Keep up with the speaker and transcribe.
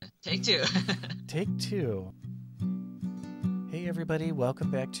Take two. Take two. Hey everybody, welcome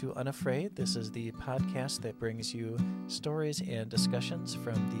back to Unafraid. This is the podcast that brings you stories and discussions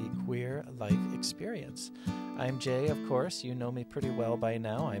from the queer life experience. I'm Jay, of course. You know me pretty well by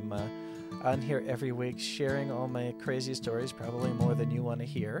now. I'm on here every week sharing all my crazy stories, probably more than you want to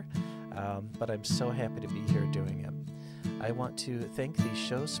hear. But I'm so happy to be here doing it. I want to thank the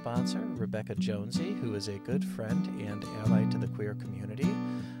show's sponsor, Rebecca Jonesy, who is a good friend and ally to the queer community.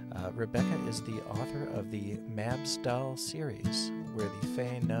 Rebecca is the author of the Mabs Doll series, where the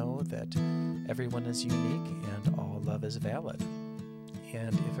Fae know that everyone is unique and all love is valid.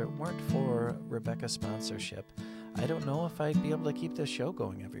 And if it weren't for Rebecca's sponsorship, I don't know if I'd be able to keep this show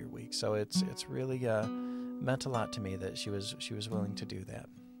going every week. So it's really meant a lot to me that she was willing to do that.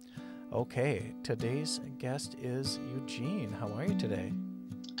 Okay, today's guest is Eugene. How are you today?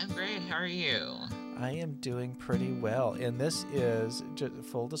 I'm great. How are you? I am doing pretty well, and this is, just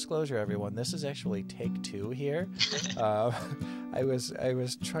full disclosure, everyone, this is actually take two here. I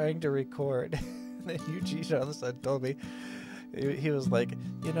was trying to record, and then Eugene all of a sudden told me, he was like,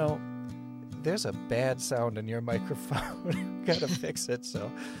 there's a bad sound in your microphone. Gotta fix it. So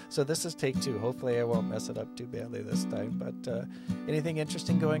this is take two. Hopefully I won't mess it up too badly this time. But anything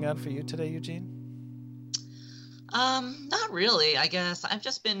interesting going on for you today, Eugene? Not really, I guess. I've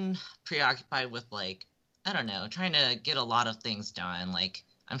just been preoccupied with, trying to get a lot of things done.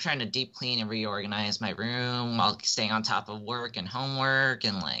 I'm trying to deep clean and reorganize my room while staying on top of work and homework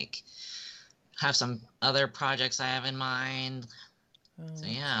and, have some other projects I have in mind. So,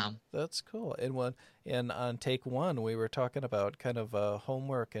 yeah. That's cool. And on take one, we were talking about kind of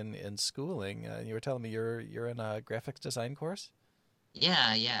homework and schooling. You were telling me you're in a graphics design course?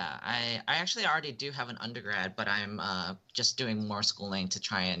 Yeah. I actually already do have an undergrad, but I'm just doing more schooling to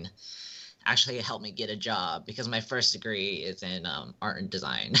try and actually help me get a job because my first degree is in art and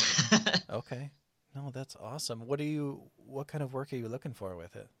design. Okay. No, that's awesome. What kind of work are you looking for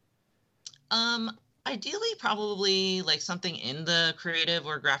with it? Ideally, probably something in the creative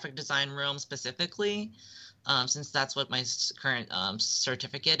or graphic design realm specifically, since that's what my current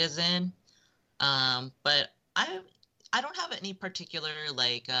certificate is in. But I don't have any particular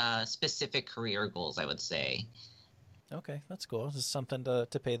specific career goals, I would say. Okay, that's cool. This is something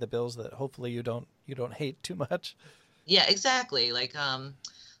to pay the bills that hopefully you don't hate too much. Yeah, exactly.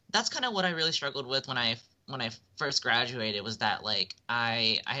 That's kind of what I really struggled with when I first graduated, was that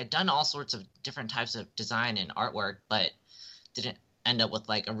I had done all sorts of different types of design and artwork, but didn't end up with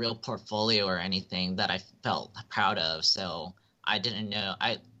a real portfolio or anything that I felt proud of. So I didn't know.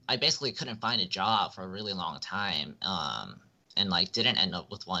 I basically couldn't find a job for a really long time, and didn't end up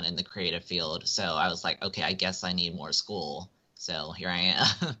with one in the creative field. So I was like, okay, I guess I need more school. So here I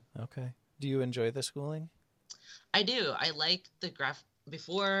am. Okay. Do you enjoy the schooling? I do. I like the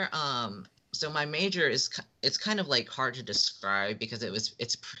before. So my major it's kind of hard to describe because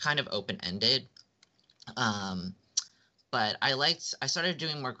it's kind of open ended. But I started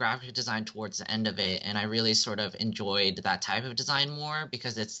doing more graphic design towards the end of it, and I really sort of enjoyed that type of design more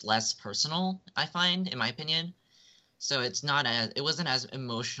because it's less personal, I find, in my opinion. So it wasn't as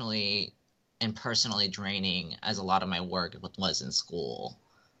emotionally and personally draining as a lot of my work was in school.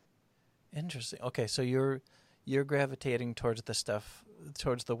 Interesting. Okay, so you're gravitating towards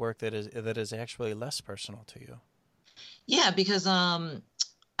the work that is actually less personal to you. Yeah, because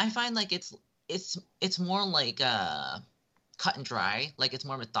I find it's more cut and dry. It's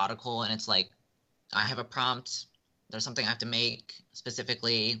more methodical, and it's I have a prompt. There's something I have to make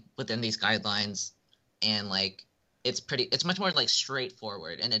specifically within these guidelines, and it's much more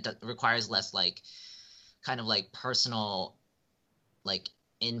straightforward, and it requires less kind of personal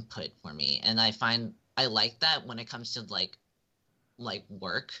input for me. And I find I like that when it comes to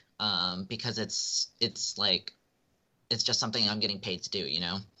work, because it's just something I'm getting paid to do,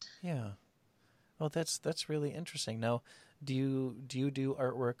 Yeah. Well, that's really interesting. Now, do you do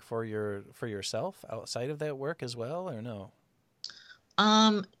artwork for yourself outside of that work as well, or no?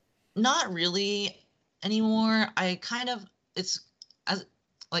 Not really anymore. I kind of it's as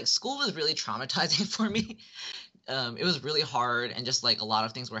school was really traumatizing for me. It was really hard, and just a lot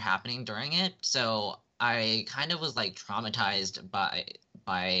of things were happening during it. So I kind of was traumatized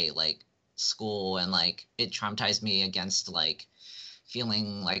by school, and it traumatized me against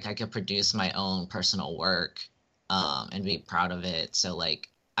feeling like I could produce my own personal work, and be proud of it. So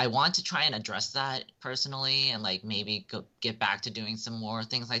I want to try and address that personally, and maybe get back to doing some more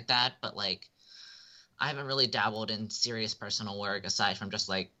things like that. But I haven't really dabbled in serious personal work aside from just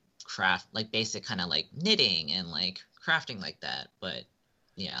craft, basic kind of knitting and crafting like that. But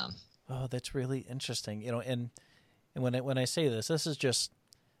yeah. Oh, that's really interesting. And when I say this is just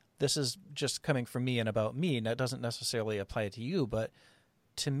this is just coming from me and about me, and that doesn't necessarily apply to you, but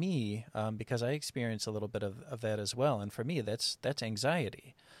to me, because I experience a little bit of that as well, and for me, that's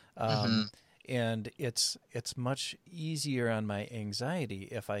anxiety, Mm-hmm. and it's much easier on my anxiety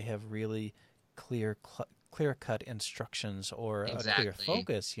if I have really clear cut instructions or a clear Exactly.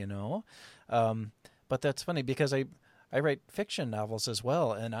 focus, Um, but that's funny because I write fiction novels as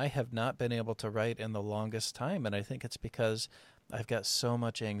well, and I have not been able to write in the longest time, and I think it's because I've got so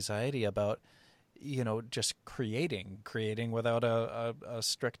much anxiety about just creating without a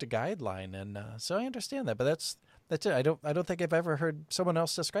strict guideline, and so I understand that. But that's it. I don't think I've ever heard someone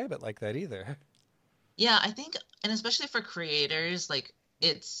else describe it like that either. Yeah, I think, and especially for creators, like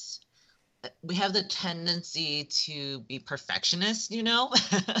it's we have the tendency to be perfectionists,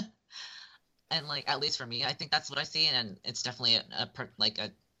 and like at least for me, I think that's what I see, and it's definitely like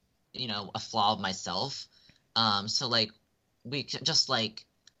a flaw of myself. So like just like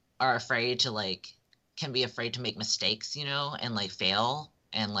are afraid to like can be afraid to make mistakes, and like fail,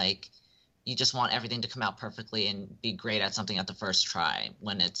 and like you just want everything to come out perfectly and be great at something at the first try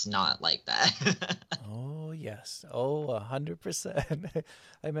when it's not like that. Oh yes, 100%.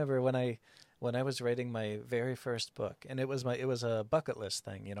 I remember when I was writing my very first book, and it was a bucket list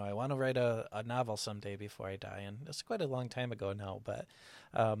thing. I want to write a novel someday before I die, and it's quite a long time ago now. But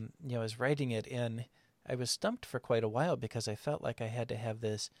I was writing it, and I was stumped for quite a while because I felt like I had to have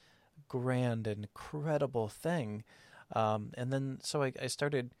this grand, incredible thing, and then so I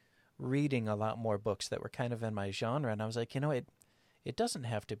started reading a lot more books that were kind of in my genre, and I was like, it doesn't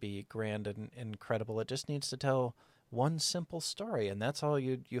have to be grand and incredible. It just needs to tell one simple story, and that's all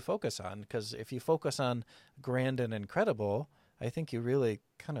you focus on. Because if you focus on grand and incredible, I think you really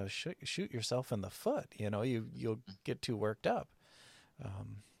kind of shoot yourself in the foot. You'll get too worked up.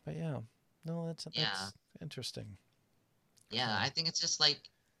 But yeah, no, Yeah. that's interesting. Yeah, Um, I think it's just like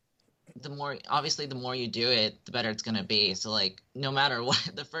the more you do it, the better it's gonna be. So like no matter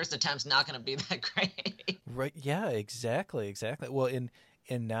what, the first attempt's not gonna be that great. right? Yeah, exactly. Well, in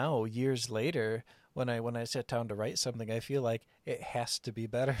now years later, when I sit down to write something, I feel like it has to be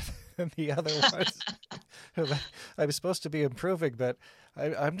better than the other ones. I'm supposed to be improving, but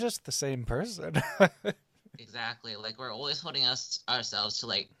I'm just the same person. Exactly. Like we're always holding ourselves to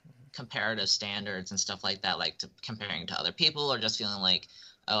like comparative standards and stuff like that, like to comparing to other people or just feeling like,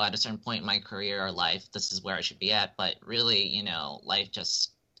 oh, at a certain point in my career or life, this is where I should be at. But really, life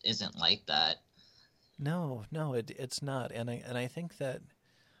just isn't like that. No, it's not, and I think that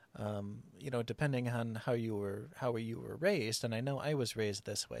depending on how you were raised, and I know I was raised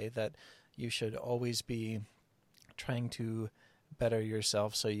this way, that you should always be trying to better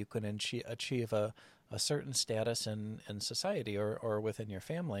yourself so you can achieve a certain status in society or within your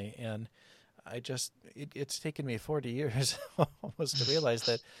family. And it's taken me 40 years almost to realize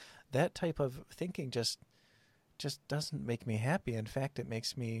that that type of thinking just doesn't make me happy. In fact, it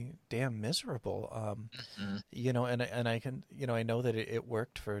makes me damn miserable. Hmm. And I can, I know that it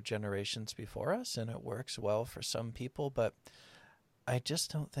worked for generations before us, and it works well for some people, but I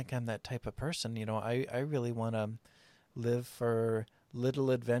just don't think I'm that type of person. I really want to live for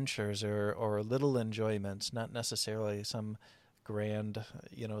little adventures or little enjoyments, not necessarily some grand,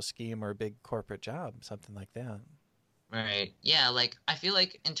 scheme or big corporate job, something like that. Right. Yeah, like I feel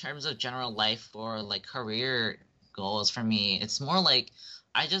like in terms of general life or like career goals for me, it's more like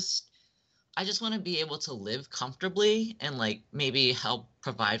I just I just want to be able to live comfortably and like maybe help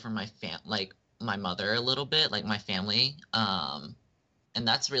provide for like my mother a little bit, like my family. And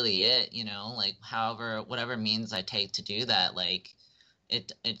that's really it, like however whatever means I take to do that, like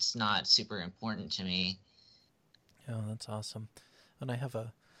it's not super important to me. Oh, that's awesome. And I have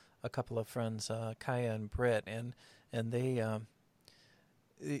a couple of friends, Kaya and Britt, and they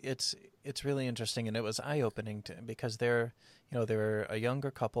it's really interesting, and it was eye opening because they're a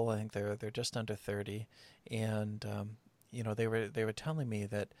younger couple. I think they're just under 30, and they were telling me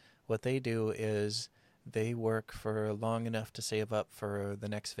that what they do is they work for long enough to save up for the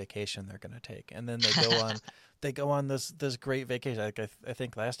next vacation they're going to take, and then they go on this great vacation. Like I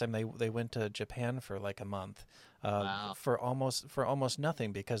think last time they went to Japan for like a month, Wow. for almost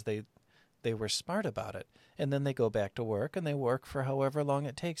nothing because they were smart about it. And then they go back to work and they work for however long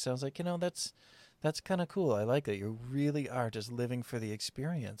it takes. I was like, that's kind of cool. I like that you really are just living for the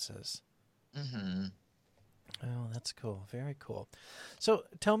experiences. Hmm. Oh, that's cool. Very cool. So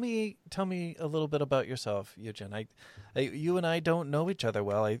tell me a little bit about yourself, Eugen. You and I don't know each other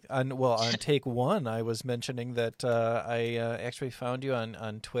well. On take one, I was mentioning that I actually found you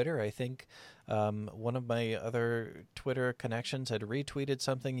on Twitter. I think one of my other Twitter connections had retweeted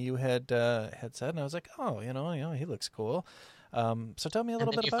something you had said, and I was like, oh, he looks cool. So tell me a And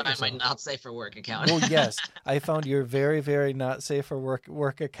little then bit you about find my yourself. not safe for work account. Well, yes, I found your very, very not safe for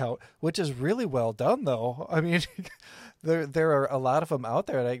work account, which is really well done, though. I mean, there are a lot of them out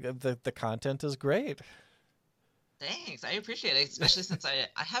there, and the content is great. Thanks, I appreciate it, especially since I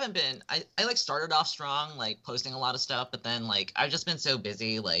haven't been I like started off strong, like posting a lot of stuff, but then like I've just been so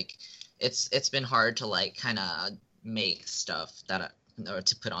busy, like it's been hard to like kind of make stuff that or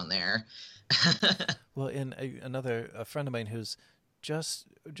to put on there. Well, in a friend of mine who's just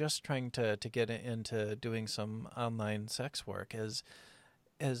trying to get into doing some online sex work has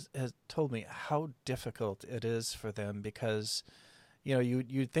told me how difficult it is for them because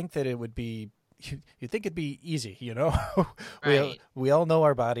you'd think that it would be you think it'd be easy, Right. we all know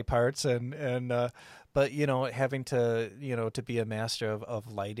our body parts and but having to be a master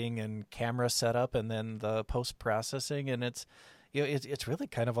of lighting and camera setup and then the post processing, and it's really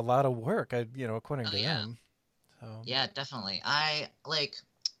kind of a lot of work, according Oh to yeah. them. So Yeah, definitely. I like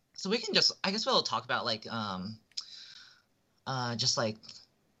so we can just I guess we'll talk about like just like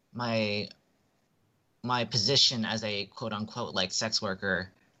my my position as a quote unquote like sex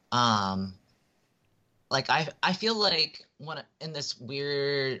worker. Um like I feel like when in this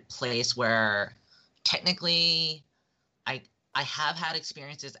weird place where technically I I have had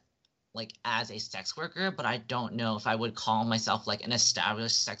experiences like as a sex worker, but I don't know if I would call myself like an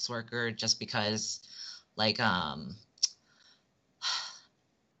established sex worker just because like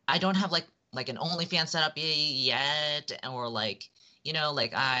I don't have like an OnlyFans set up yet, or like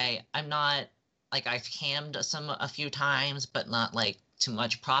like I'm not like I've cammed a few times, but not like too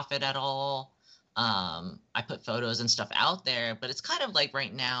much profit at all. I put photos and stuff out there, but it's kind of like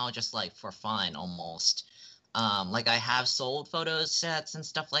right now just like for fun almost. Like I have sold photo sets and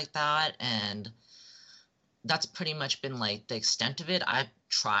stuff like that, and that's pretty much been like the extent of it. I've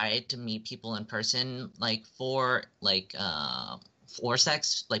tried to meet people in person for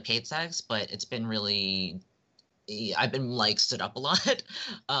sex, like paid sex, but it's been really I've been like stood up a lot.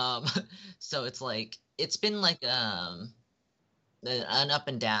 Um so it's like it's been like an up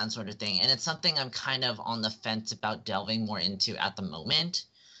and down sort of thing, and it's something I'm kind of on the fence about delving more into at the moment.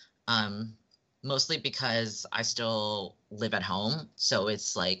 Um Mostly because I still live at home, so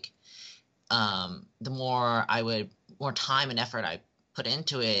it's like the more time and effort I put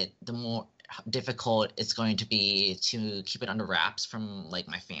into it, the more difficult it's going to be to keep it under wraps from like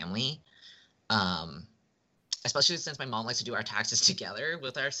my family. Um, Especially since my mom likes to do our taxes together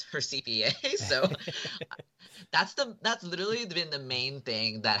with her CPA. So that's literally been the main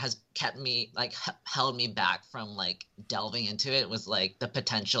thing that has kept me like held me back from like delving into it, was like the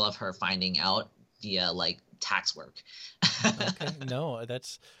potential of her finding out via like tax work. okay, no,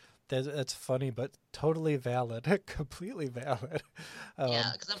 that's funny, but totally valid, completely valid. Yeah,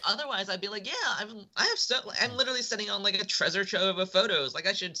 Um, because otherwise I'd be like, yeah, I have stuff. I'm literally sitting on like a treasure trove of photos. Like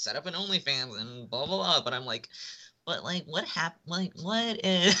I should set up an OnlyFans and blah blah blah. But I'm like, but like, what happened? Like, what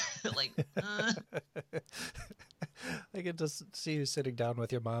is like? I can just see you sitting down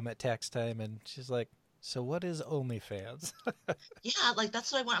with your mom at tax time, and she's like, "So what is OnlyFans?" Yeah, like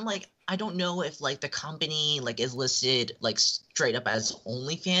that's what I want. I'm like, I don't know if like the company like is listed like straight up as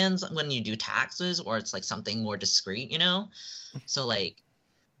OnlyFans when you do taxes, or it's like something more discreet. So like,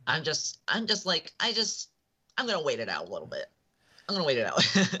 I'm just like, I'm gonna wait it out a little bit. I'm gonna wait it out.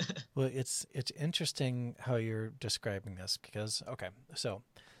 Well, it's interesting how you're describing this because okay, so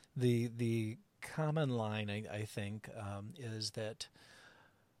the common line I think is that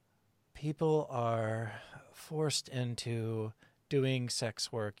people are forced into doing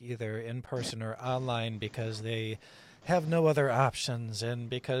sex work either in person or online because they have no other options and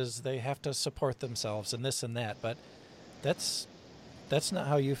because they have to support themselves and this and that. But that's that's not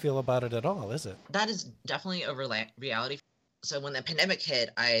how you feel about it at all, is it? That is definitely a reality. So when the pandemic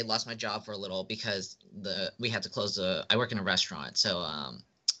hit, I lost my job for a little because the we had to close the. I work in a restaurant, so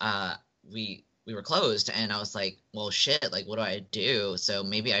uh, we were closed, and I was like, well, shit, like, what do I do? So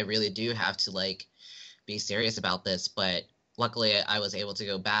maybe I really do have to like be serious about this. But luckily, I was able to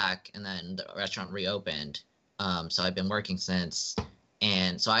go back, and then the restaurant reopened. So I've been working since,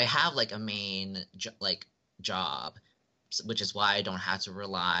 and so I have like a main like job, which is why I don't have to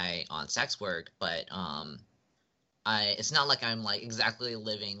rely on sex work. But I it's not like I'm like exactly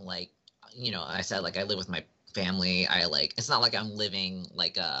living like I said like I live with my family. I like it's not like I'm living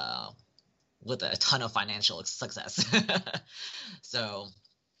like with a ton of financial success. So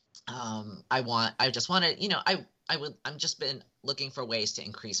I just wanted I'm just been looking for ways to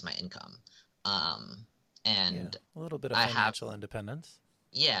increase my income. Um Yeah, and a little bit of I have financial independence.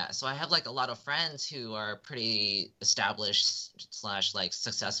 Yeah, so I have like a lot of friends who are pretty established slash like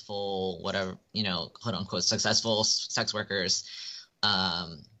successful, whatever, quote unquote successful sex workers,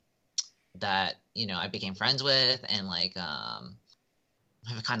 um, that, I became friends with, and like have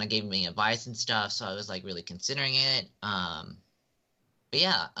kind of gave me advice and stuff. So I was like really considering it. But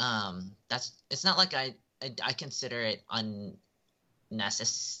yeah, it's not like I consider it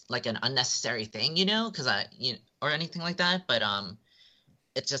like an unnecessary thing, because or anything like that. But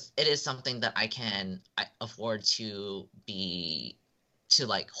it is something that I afford to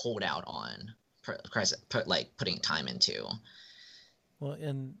like hold out on, like putting time into. Well,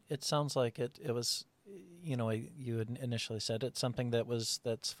 and it sounds like it was, you had initially said it's something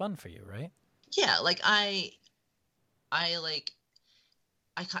that's fun for you, right? Yeah, like I like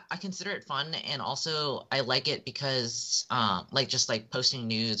I consider it fun, and also I like it because like just like posting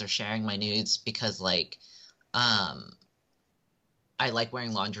nudes or sharing my nudes, because like um I like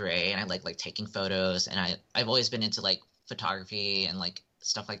wearing lingerie, and I like taking photos, and I've always been into like photography and like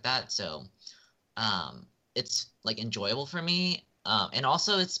stuff like that. So it's like enjoyable for me. And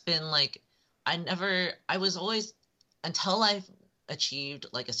also it's been like I was always, until I've achieved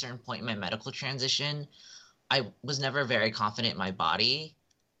like a certain point in my medical transition, I was never very confident in my body.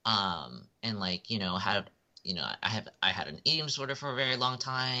 And like, I had an eating disorder for a very long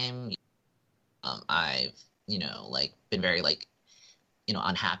time. I've, like been very like,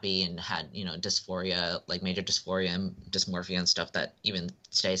 unhappy, and had, dysphoria, like major dysphoria and dysmorphia and stuff that even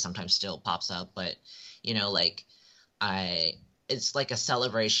today sometimes still pops up. But, like I, it's like a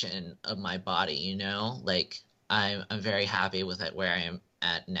celebration of my body, like I'm very happy with it where I am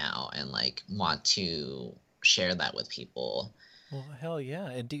at now, and like want to share that with people. Well, hell yeah.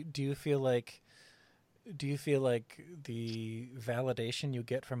 And do you feel like the validation you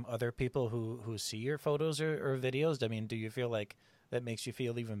get from other people who see your photos or videos, I mean, do you feel like that makes you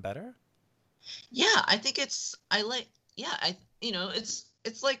feel even better? Yeah, I think I like, yeah, it's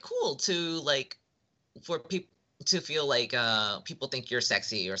like cool to like, for people to feel like people think you're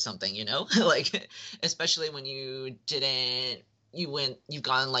sexy or something, like, especially when you've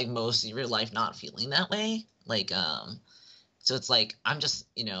gone like most of your life not feeling that way, like, so it's like I'm just,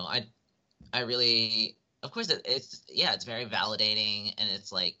 I really, of course it's, yeah, it's very validating, and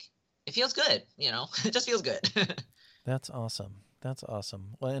it's like it feels good, it just feels good. That's awesome. That's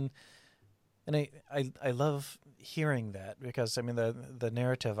awesome. Well, and I love hearing that, because I mean the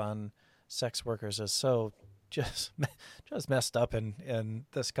narrative on sex workers is so just just messed up in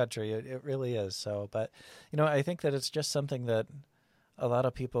this country. It really is. So, but I think that it's just something that a lot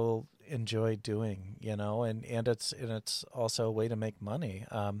of people enjoy doing, and it's also a way to make money.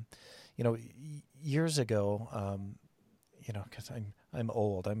 Years ago, because I'm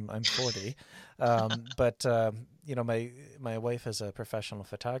old. I'm 40, but my wife is a professional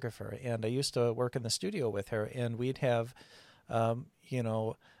photographer, and I used to work in the studio with her, and we'd have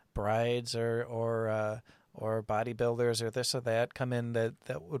brides or bodybuilders or this or that come in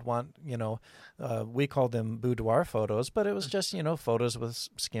that would want, we called them boudoir photos, but it was just, photos with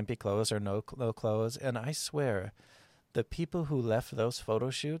skimpy clothes or no clothes. And I swear, the people who left those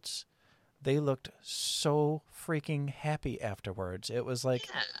photo shoots, they looked so freaking happy afterwards. Yeah, It was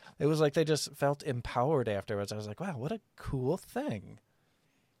like they just felt empowered afterwards. I was like, wow, what a cool thing.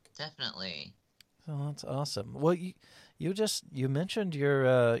 definitely. Oh, that's awesome. Well, you mentioned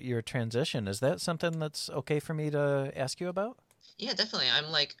your transition. Is that something that's okay for me to ask you about? Yeah, definitely.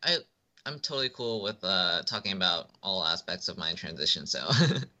 I'm totally cool with talking about all aspects of my transition. So,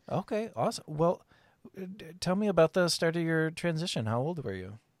 Okay, awesome. Well, tell me about the start of your transition. How old were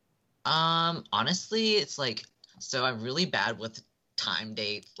you? honestly, it's like, so I'm really bad with time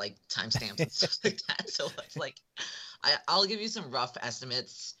dates, like timestamps and stuff like that. So it's like, I'll give you some rough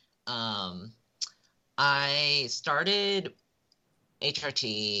estimates. Um, I started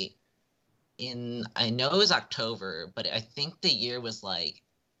HRT I know it was October, but I think the year was like,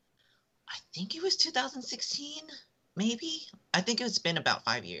 I think it was 2016, maybe. I think it's been about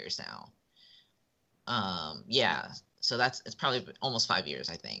 5 years now. Yeah, so it's probably almost 5 years,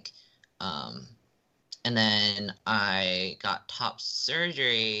 I think. Um, and then I got top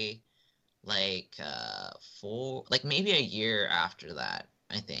surgery like for like maybe a year after that,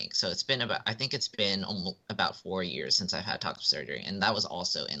 I think. So I think it's been almost about 4 years since I've had top surgery, and that was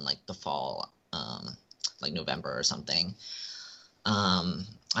also in like the fall, like November or something.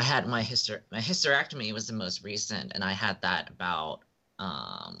 I had my hysterectomy was the most recent, and I had that about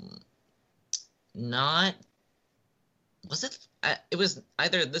not was it it was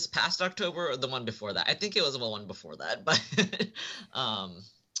either this past October or the one before that. I think it was the one before that, but um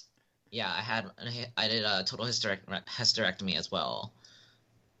yeah, I did a total hysterectomy as well.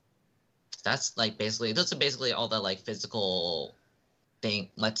 That's like basically those are basically all the like physical thing.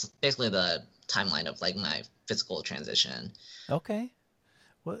 That's basically the timeline of like my physical transition. Okay.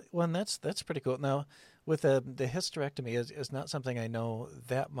 Well, and that's pretty cool. Now, with the hysterectomy is not something I know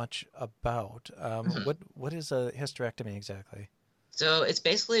that much about. Mhm. What is a hysterectomy exactly? So it's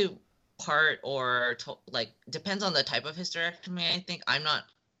basically part or like depends on the type of hysterectomy. I think I'm not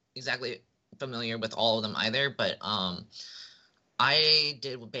exactly familiar with all of them either, but I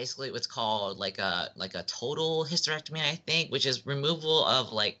did basically what's called like a total hysterectomy, I think, which is removal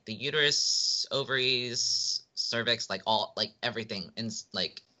of like the uterus, ovaries, cervix, like all like everything in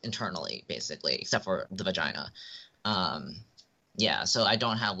like internally, basically, except for the vagina. Um, yeah, so I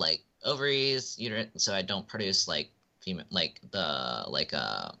don't have like ovaries, uterus, so I don't produce like female like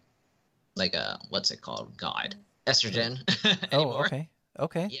what's it called? God, Uh, estrogen oh, anymore. okay,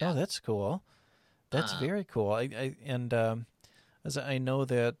 okay. No, Yeah. that's cool. That's Um, very cool. I and as I know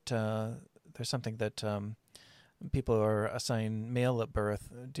that there's something that people who are assigned male at birth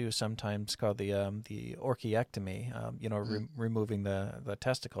do sometimes called the orchiectomy. Removing the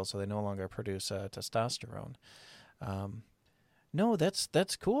testicles so they no longer produce testosterone. Um, no,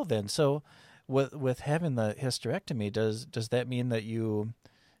 that's cool then. So, with having the hysterectomy, does that mean that you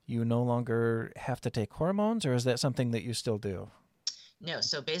no longer have to take hormones, or is that something that you still do? No,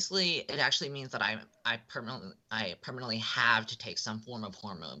 so basically, it actually means that I permanently have to take some form of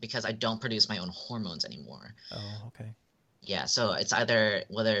hormone because I don't produce my own hormones anymore. Oh, okay. Yeah, so it's either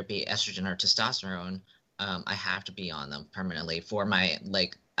whether it be estrogen or testosterone, I have to be on them permanently for my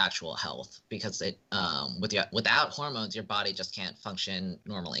like actual health because without hormones, your body just can't function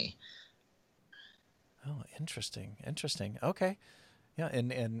normally. Oh, interesting. Interesting. Okay. Yeah,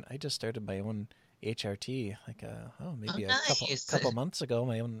 and I just started my own HRT like Oh, maybe a nice. couple months ago,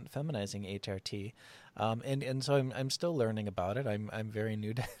 my own feminizing HRT, and so I'm still learning about it. I'm very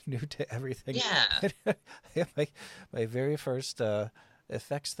new to new to everything. Yeah. My very first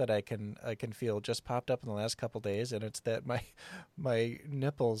effects that I can feel just popped up in the last couple days, and it's that my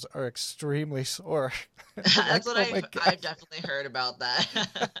nipples are extremely sore. I'm That's like, what oh my I've god. definitely heard about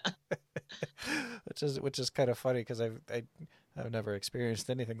that. Which is kind of funny because I've never experienced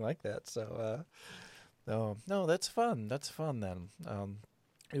anything like that. So no, no, that's fun. That's fun then.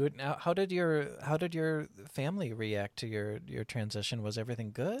 Now, how did your family react to your transition? Was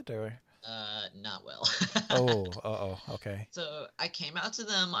everything good or? Not well. Oh, okay. So I came out to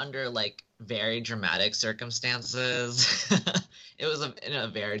them under like very dramatic circumstances. It was in a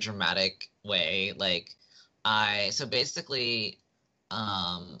very dramatic way. Like so basically,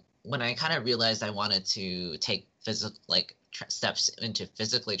 when I kind of realized I wanted to take physical like steps into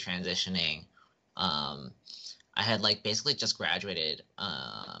physically transitioning, um, I had like basically just graduated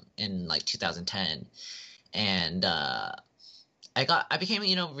in like 2010, and I became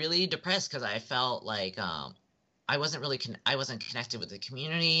really depressed because I felt like I wasn't connected with the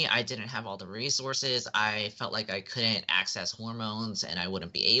community. I didn't have all the resources. I felt like I couldn't access hormones and I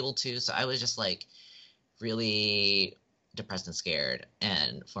wouldn't be able to. So I was just like really depressed and scared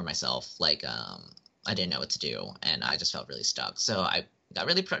and for myself like I didn't know what to do and I just felt really stuck. So I got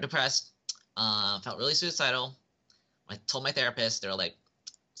really depressed, felt really suicidal. I told my therapist, they're like,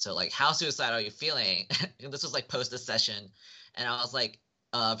 so like how suicidal are you feeling? And this was like post this session, and I was like,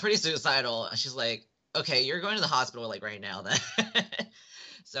 pretty suicidal. And she's like, okay, you're going to the hospital like right now then.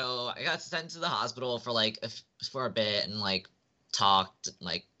 So I got sent to the hospital for like for a bit and like talked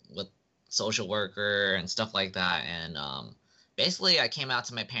like with social worker and stuff like that. And basically I came out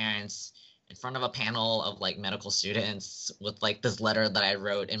to my parents in front of a panel of like medical students with like this letter that I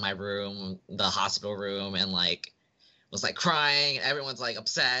wrote in my room, the hospital room, and like was like crying and everyone's like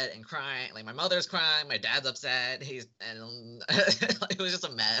upset and crying, like my mother's crying, my dad's upset, he's and it was just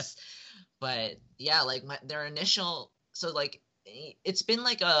a mess. But yeah, like their initial, so like it's been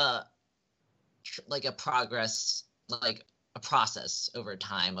like a progress, like a process over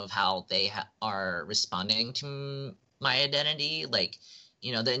time of how they are responding to my identity. Like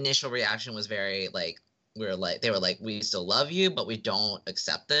the initial reaction was very like they were like, we still love you but we don't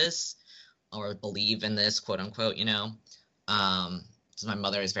accept this or believe in this, quote unquote, so my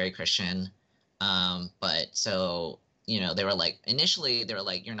mother is very Christian. But so, they were like, initially, they were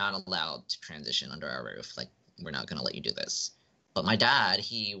like, you're not allowed to transition under our roof. Like, we're not going to let you do this. But my dad,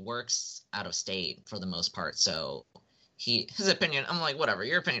 he works out of state for the most part. So his opinion, I'm like, whatever,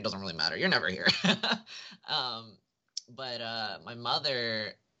 your opinion doesn't really matter. You're never here. um, but my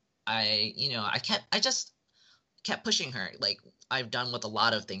mother, I just kept pushing her like I've done with a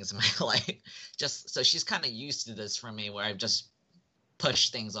lot of things in my life. Just so she's kind of used to this from me where I've just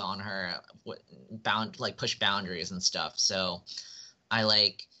pushed things on her, push boundaries and stuff. So I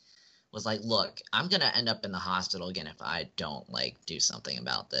like was like, look, I'm gonna end up in the hospital again if I don't like do something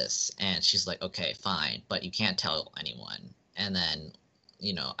about this. And she's like, okay, fine, but you can't tell anyone. And then,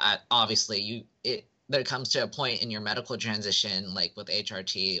 obviously there comes to a point in your medical transition, like with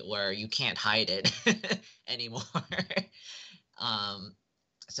HRT, where you can't hide it anymore. um,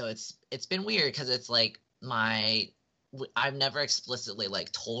 so it's been weird because it's like I've never explicitly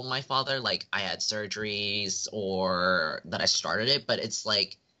like told my father like I had surgeries or that I started it, but it's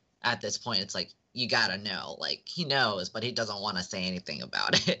like at this point it's like you gotta know. Like he knows, but he doesn't want to say anything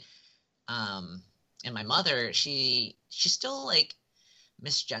about it. Um, and my mother, she still like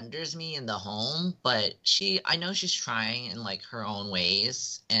misgenders me in the home, but I know she's trying in like her own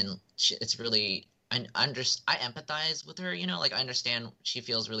ways, and it's really I empathize with her, like I understand she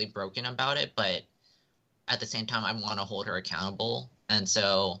feels really broken about it, but at the same time I want to hold her accountable. And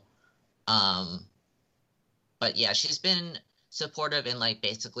so um but yeah, she's been supportive in like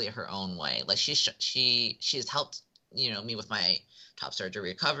basically her own way. Like she's helped, me with my top surgery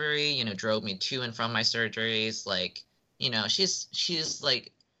recovery, drove me to and from my surgeries. Like, she's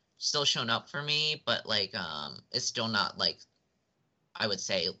like still shown up for me, but like it's still not like I would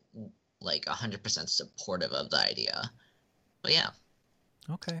say like 100% supportive of the idea. But yeah.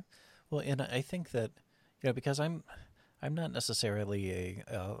 Okay. Well, and I think that, because I'm not necessarily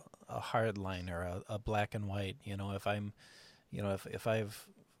a hard line or a black and white. If I'm, if I've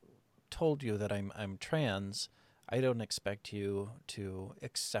told you that I'm trans, I don't expect you to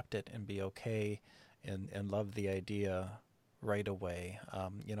accept it and be okay and love the idea right away.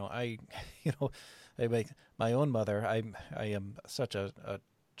 I, you know, I make my own mother. I am such a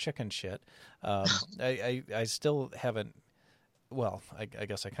chicken shit. I still haven't. Well, I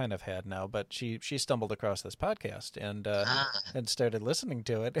guess I kind of had now, but she stumbled across this podcast Ah. and started listening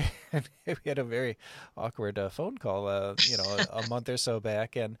to it, and we had a very awkward phone call, a month or so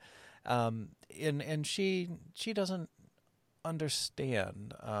back, and she doesn't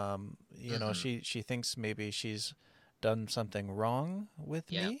understand. Mhm. She thinks maybe she's done something wrong with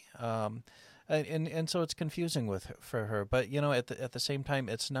Yeah. me. And so it's confusing for her. But at the same time,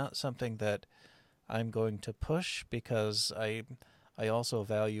 it's not something that I'm going to push because I also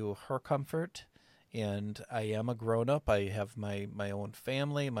value her comfort, and I am a grown up. I have my own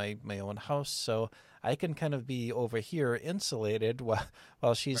family, my own house, so I can kind of be over here insulated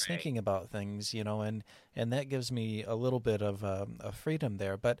while she's Right. thinking about things, and that gives me a little bit of freedom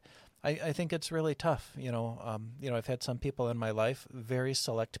there. But I think it's really tough, I've had some people in my life, very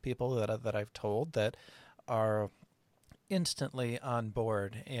select people that I've told that are instantly on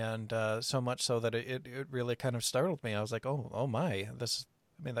board, and so much so that it really kind of startled me. I was like, oh my, this.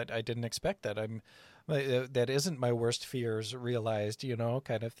 I mean, I didn't expect that. That isn't my worst fears realized,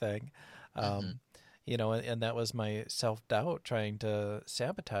 kind of thing. Mhm. Um, and that was my self doubt trying to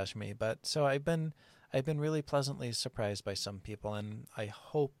sabotage me. But so I've been really pleasantly surprised by some people, and I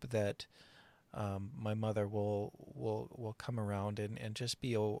hope that my mother will come around and just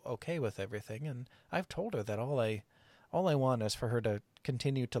be okay with everything. And I've told her that all I want is for her to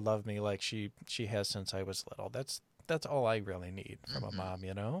continue to love me like she has since I was little. That's all I really need from a Mhm.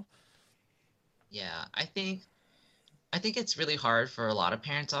 mom. Yeah, I think it's really hard for a lot of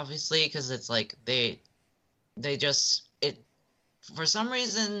parents, obviously, because it's like they just it for some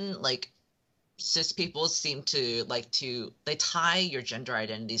reason like cis people seem to like to they tie your gender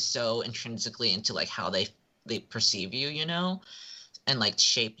identity so intrinsically into like how they perceive you, and like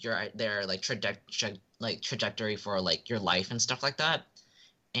shape their like trajectory for like your life and stuff like that.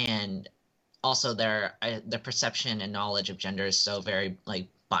 And also their perception and knowledge of gender is so very like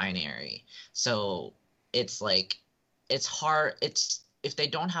binary. So it's like it's hard. It's if they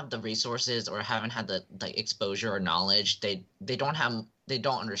don't have the resources or haven't had the like exposure or knowledge, they don't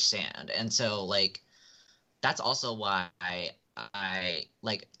understand. And so like that's also why I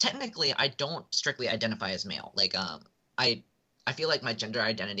like technically I don't strictly identify as male. I I feel like my gender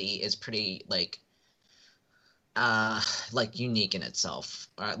identity is pretty uh like unique in itself,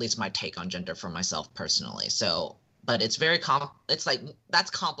 or at least my take on gender for myself personally. So but it's it's like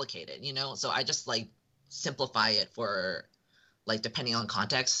that's complicated, so I just like simplify it for like depending on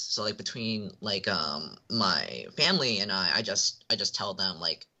context. So like between like my family and I just tell them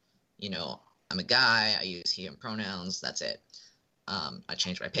like, you know I'm a guy, I use he and pronouns, that's it. I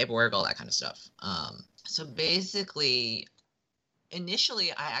change my paperwork, all that kind of stuff. So basically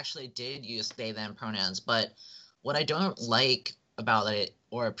initially I actually did use they them pronouns, but what I don't like about it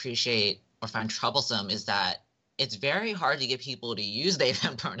or appreciate or find troublesome is that it's very hard to get people to use they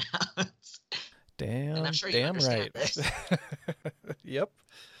them pronouns. And I'm Damn, sure you damn understand right. this. Yep.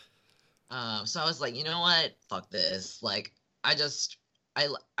 So I was like, you know what? Fuck this. Like, I just I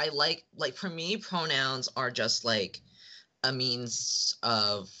like for me, pronouns are just like a means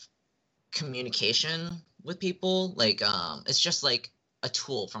of communication with people. Like it's just like a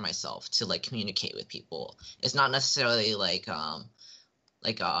tool for myself to like communicate with people. It's not necessarily like a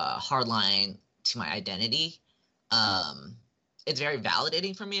hard line to my identity. It's very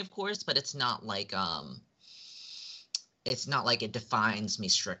validating for me, of course, but it's not like it defines me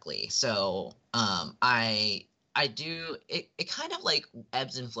strictly. So I do it kind of like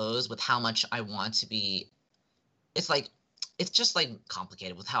ebbs and flows with how much I want to be. It's like it's just like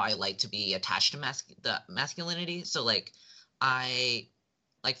complicated with how I like to be attached to the masculinity. So like I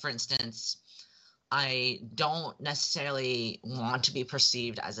like for instance, I don't necessarily want to be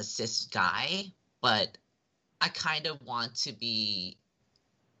perceived as a cis guy, but I kind of want to be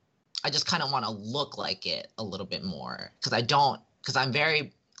I just kind of want to look like it a little bit more because I'm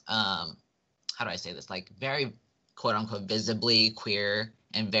very how do I say this, like very quote unquote visibly queer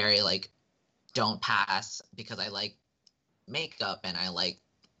and very like don't pass because I like makeup and I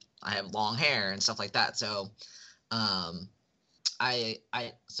have long hair and stuff like that. So um I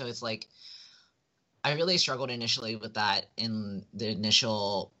so it's like I really struggled initially with that in the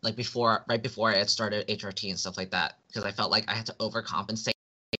initial like right before I had started HRT and stuff like that because I felt like I had to overcompensate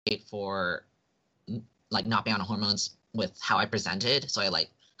for like not being on hormones with how I presented. So I like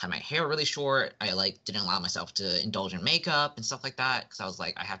had my hair really short. I like didn't allow myself to indulge in makeup and stuff like that because I was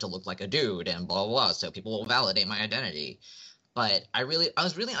like I have to look like a dude and blah blah blah so people will validate my identity. But I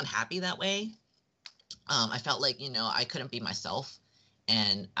was really unhappy that way. I felt like I couldn't be myself,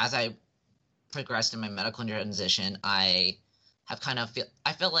 and as I progressed in my medical transition, I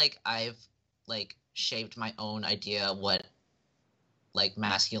feel like I've like shaped my own idea of what like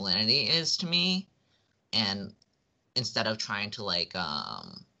masculinity is to me, and instead of trying to like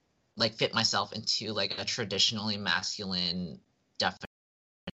fit myself into like a traditionally masculine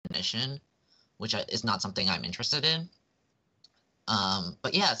definition, which is not something I'm interested in.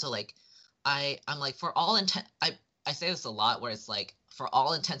 But yeah, so like I'm like for all intent I say this a lot where it's like for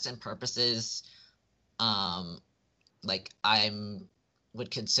all intents and purposes, um like I'm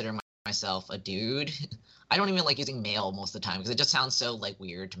would consider myself a dude. I don't even like using male most of the time because it just sounds so like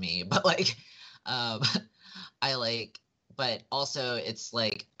weird to me. But like um I like but also it's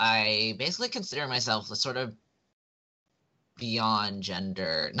like I basically consider myself the sort of beyond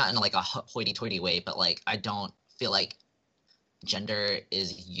gender, not in like a hoity-toity way, but like I don't feel like gender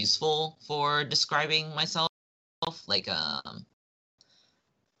is useful for describing myself. Like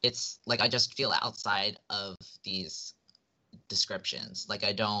it's like I just feel outside of these descriptions. Like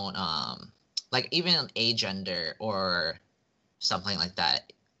I don't like even agender or something like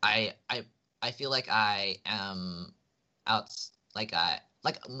that. I feel like I am out like I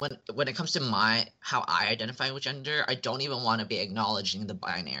like when it comes to my how I identify with gender, I don't even want to be acknowledging the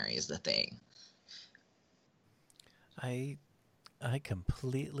binary is the thing. I I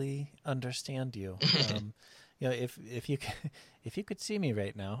completely understand you. If you if you could see me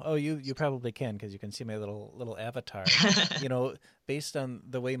right now, oh, you probably can because you can see my little avatar. You know, based on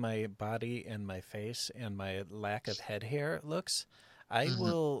the way my body and my face and my lack of head hair looks, I Hmm.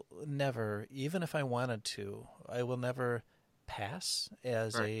 will never, even if I wanted to, I will never pass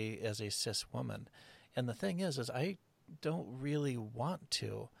Right. as a cis woman. And the thing is I don't really want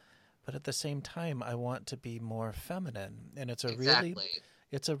to, but at the same time I want to be more feminine, and Exactly.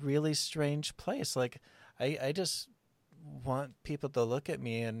 it's a really strange place. Like I just want people to look at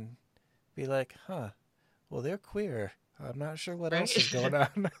me and be like, "Huh, well they're queer. I'm not sure what else Right. is going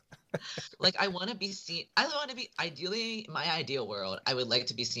on." Like I want to be seen. I want to be ideally my ideal world. I would like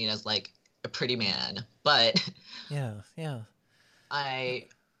to be seen as like a pretty man, but Yeah, yeah. I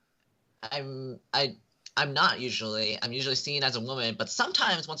I I'm not usually. I'm usually seen as a woman, but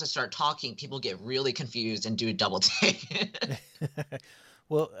sometimes once I start talking, people get really confused and do a double take.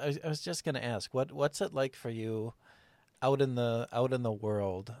 Well, I was just going to ask, what's it like for you out in the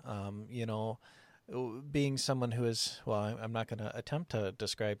world? Being someone who is, well, I'm not going to attempt to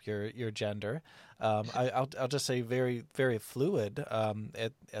describe your gender. I'll just say very very fluid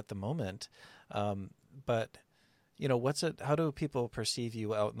at the moment. But what's it? How do people perceive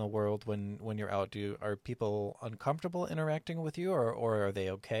you out in the world when you're out? Are people uncomfortable interacting with you, or are they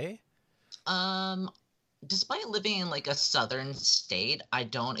okay? um, Despite living in like a southern state, I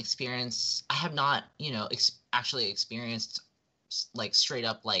have not, actually experienced like straight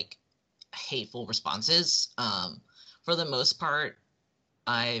up like hateful responses. For the most part,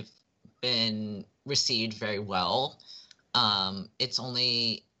 I've been received very well. It's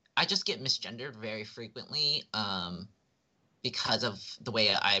only I just get misgendered very frequently because of the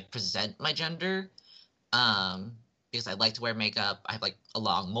way I present my gender. Um, because I like to wear makeup. I have like a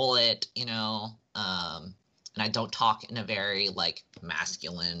long mullet, you know, and I don't talk in a very like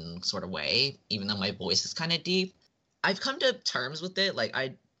masculine sort of way, even though my voice is kind of deep. I've come to terms with it. Like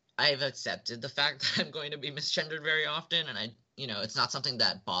I've accepted the fact that I'm going to be misgendered very often, and it's not something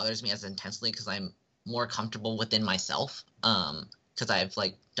that bothers me as intensely because I'm more comfortable within myself. Because I've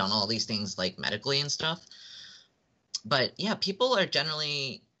like done all these things like medically and stuff. But yeah, people are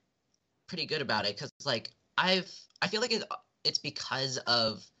generally pretty good about it because like I feel like it's because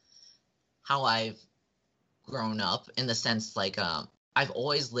of how I've grown up in the sense like I've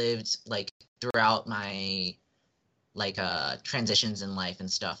always lived like throughout my like transitions in life and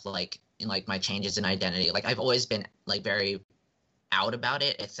stuff, like in like my changes in identity, like I've always been like very out about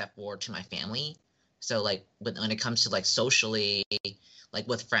it except for to my family. So like when it comes to like socially, like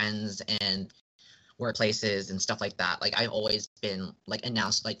with friends and workplaces and stuff like that, like I've always been like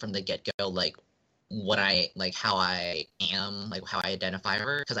announced like from the get-go like what I like, how I am, like how I identify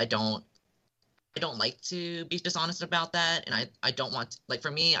her, because I don't like to be dishonest about that, and I don't want to, like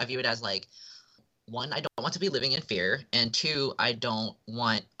for me I view it as like, one, I don't want to be living in fear, and two, I don't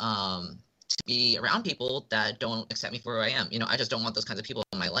want to be around people that don't accept me for who I am. I just don't want those kinds of people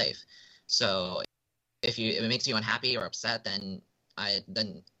in my life. So if it makes you unhappy or upset, then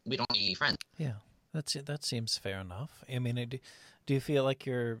we don't need to be friends. Yeah, that seems fair enough. I mean, do you feel like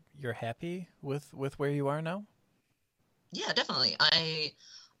you're happy with where you are now? Yeah, definitely.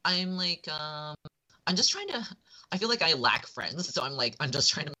 I'm like I'm just trying to, I feel like I lack friends, so I'm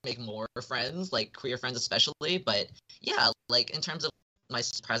just trying to make more friends, like queer friends especially. But yeah, like in terms of my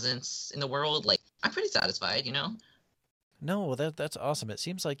presence in the world, like I'm pretty satisfied, No, well, that's awesome. It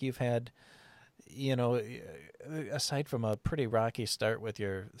seems like you've had, aside from a pretty rocky start with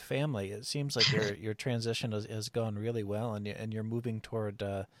your family, it seems like your transition has gone really well, and you're moving toward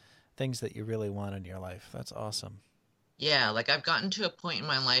things that you really want in your life. That's awesome. Yeah, like I've gotten to a point in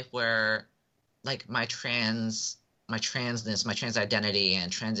my life where like my transness, my trans identity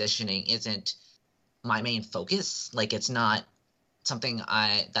and transitioning isn't my main focus. Like it's not something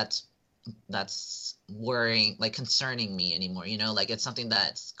that's worrying, like concerning me anymore, like it's something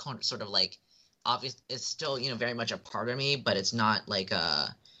that's sort of like obvious. It's still, very much a part of me, but it's not like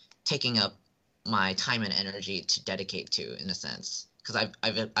taking up my time and energy to dedicate to, in a sense, because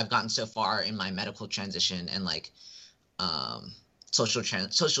I've gotten so far in my medical transition, and like um socially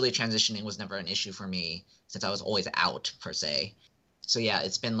transitioning was never an issue for me since I was always out per se. So yeah,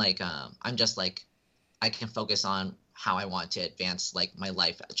 it's been like I'm just like I can focus on how I want to advance like my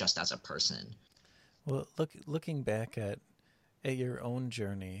life just as a person. Well, looking back at your own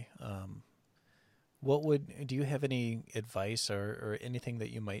journey, do you have any advice or anything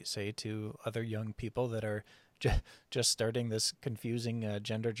that you might say to other young people that are just starting this confusing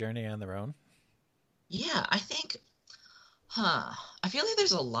gender journey on their own? Yeah, I think, I feel like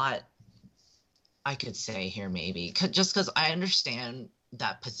there's a lot I could say here, maybe, just because I understand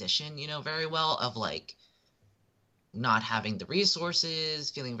that position, very well, of like not having the resources,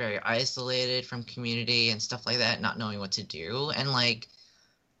 feeling very isolated from community and stuff like that, not knowing what to do. And like,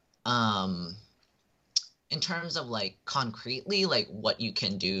 um, in terms of like concretely, like what you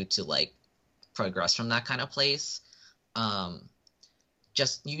can do to like progress from that kind of place, um,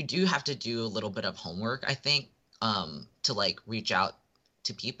 just you do have to do a little bit of homework, I think, to like reach out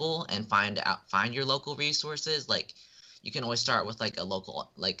to people and find your local resources. Like you can always start with like a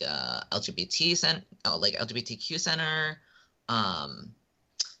local like LGBT center, like LGBTQ center, um,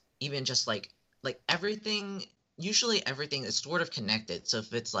 even just like everything. Usually everything is sort of connected. So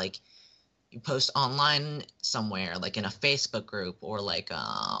if it's like you post online somewhere, like in a Facebook group, or like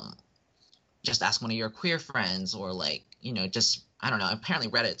just ask one of your queer friends, or like just I don't know. Apparently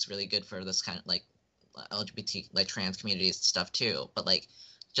Reddit's really good for this kind of like LGBT like trans communities stuff too. But like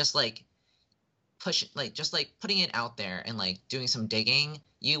just like just like putting it out there and like doing some digging,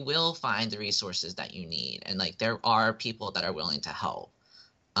 you will find the resources that you need, and like there are people that are willing to help.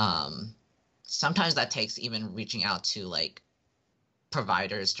 Um, Sometimes that takes even reaching out to like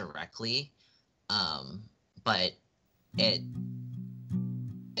providers directly, um, but it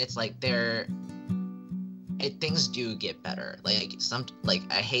it's like things do get better. Like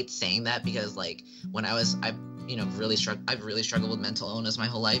I hate saying that because like when I've I've really struggled with mental illness my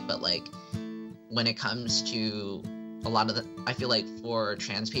whole life, but like when it comes to a lot of I feel like for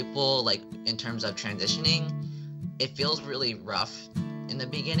trans people, like in terms of transitioning, it feels really rough in the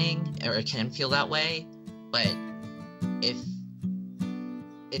beginning, or it can feel that way. But if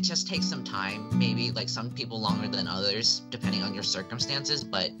it just takes some time, maybe like some people longer than others, depending on your circumstances,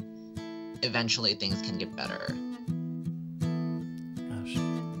 but eventually things can get better.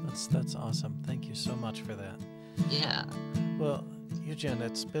 Gosh, that's awesome. Thank you so much for that. Yeah. Well, Eugen,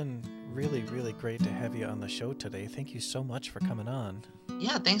 it's been really, really great to have you on the show today. Thank you so much for coming on.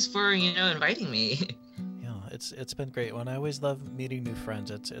 Yeah, thanks for, inviting me. Yeah, it's been great. When I always love meeting new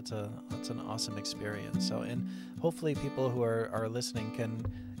friends. It's an awesome experience. So, and hopefully people who are listening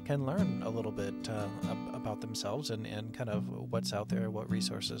can learn a little bit about themselves and kind of what's out there, what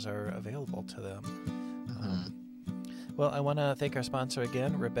resources are available to them. Well, I want to thank our sponsor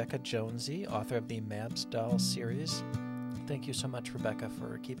again, Rebecca Jonesy, author of the Mabs Doll series. Thank you so much, Rebecca,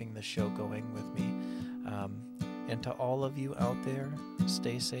 for keeping the show going with me. And to all of you out there,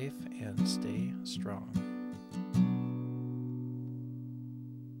 stay safe and stay strong.